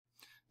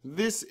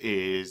This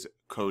is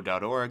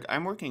Code.org.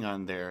 I'm working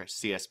on their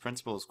CS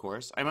Principles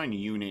course. I'm on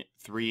Unit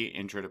 3,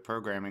 Intro to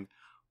Programming,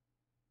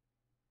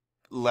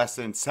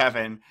 Lesson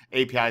 7,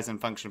 APIs and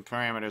Function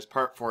Parameters,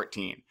 Part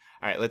 14.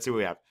 All right, let's see what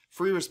we have.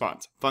 Free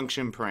response,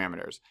 function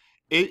parameters.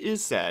 It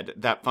is said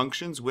that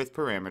functions with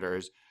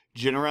parameters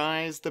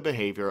generalize the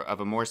behavior of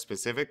a more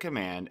specific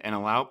command and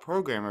allow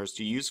programmers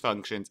to use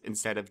functions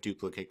instead of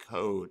duplicate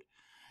code.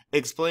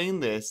 Explain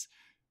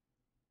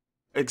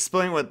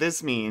what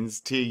this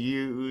means to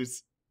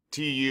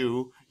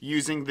you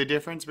using the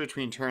difference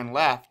between turn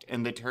left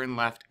and the turn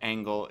left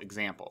angle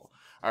example.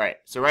 All right,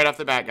 so right off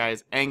the bat,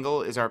 guys,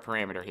 angle is our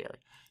parameter here.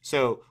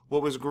 So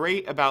what was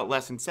great about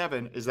lesson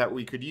 7 is that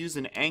we could use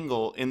an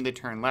angle in the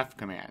turn left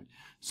command.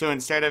 So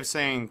instead of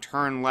saying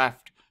turn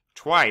left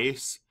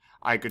twice,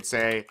 I could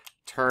say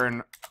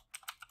turn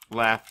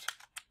left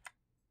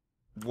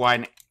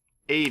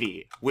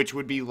 180, which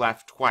would be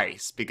left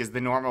twice because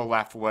the normal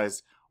left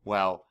was,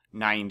 well,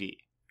 90,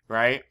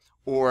 right?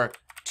 Or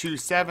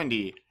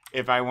 270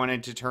 if I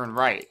wanted to turn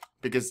right,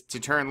 because to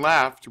turn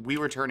left, we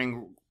were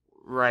turning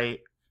right.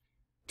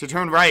 To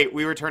turn right,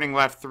 we were turning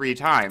left 3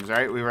 times,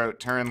 right? We wrote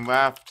turn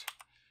left,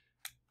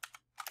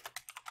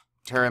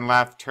 turn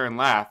left, turn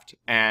left,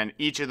 and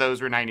each of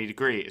those were 90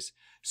 degrees.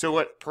 So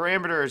what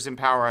parameters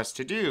empower us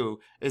to do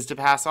is to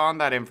pass on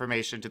that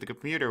information to the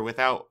computer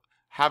without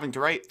having to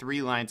write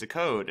 3 lines of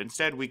code.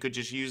 Instead, we could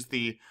just use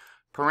the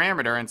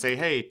parameter and say,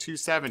 hey,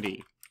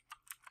 270,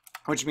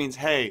 which means,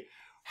 hey,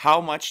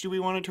 how much do we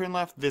want to turn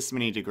left? This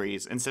many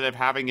degrees, instead of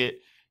having it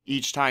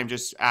each time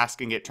just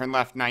asking it turn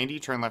left 90,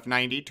 turn left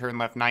 90, turn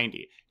left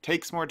 90.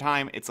 Takes more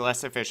time, it's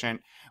less efficient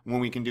when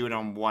we can do it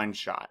on one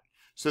shot.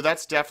 So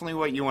that's definitely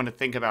what you want to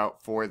think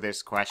about for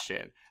this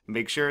question.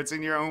 Make sure it's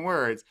in your own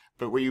words,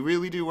 but what you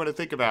really do want to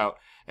think about,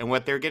 and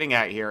what they're getting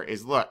at here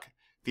is, look,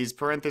 these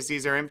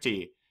parentheses are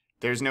empty.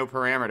 There's no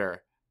parameter.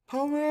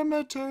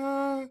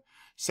 Parameter!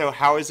 So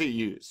how is it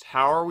used?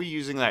 How are we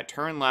using that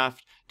turn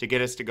left to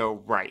get us to go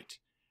right?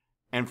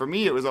 And for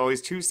me, it was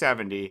always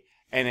 270,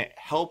 and it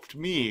helped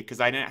me because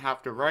I didn't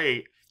have to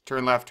write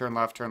turn left, turn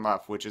left, turn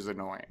left, which is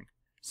annoying.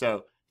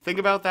 So think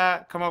about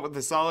that, come up with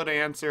a solid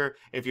answer.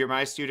 If you're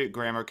my student,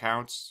 grammar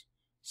counts,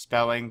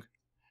 spelling,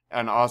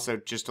 and also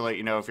just to let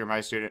you know, if you're my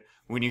student,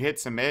 when you hit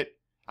submit,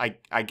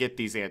 I get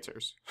these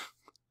answers.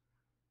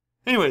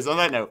 Anyways, on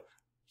that note,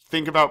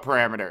 think about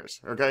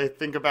parameters, okay?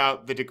 Think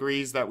about the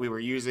degrees that we were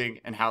using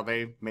and how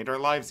they made our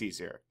lives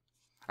easier.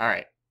 All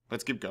right,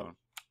 let's keep going.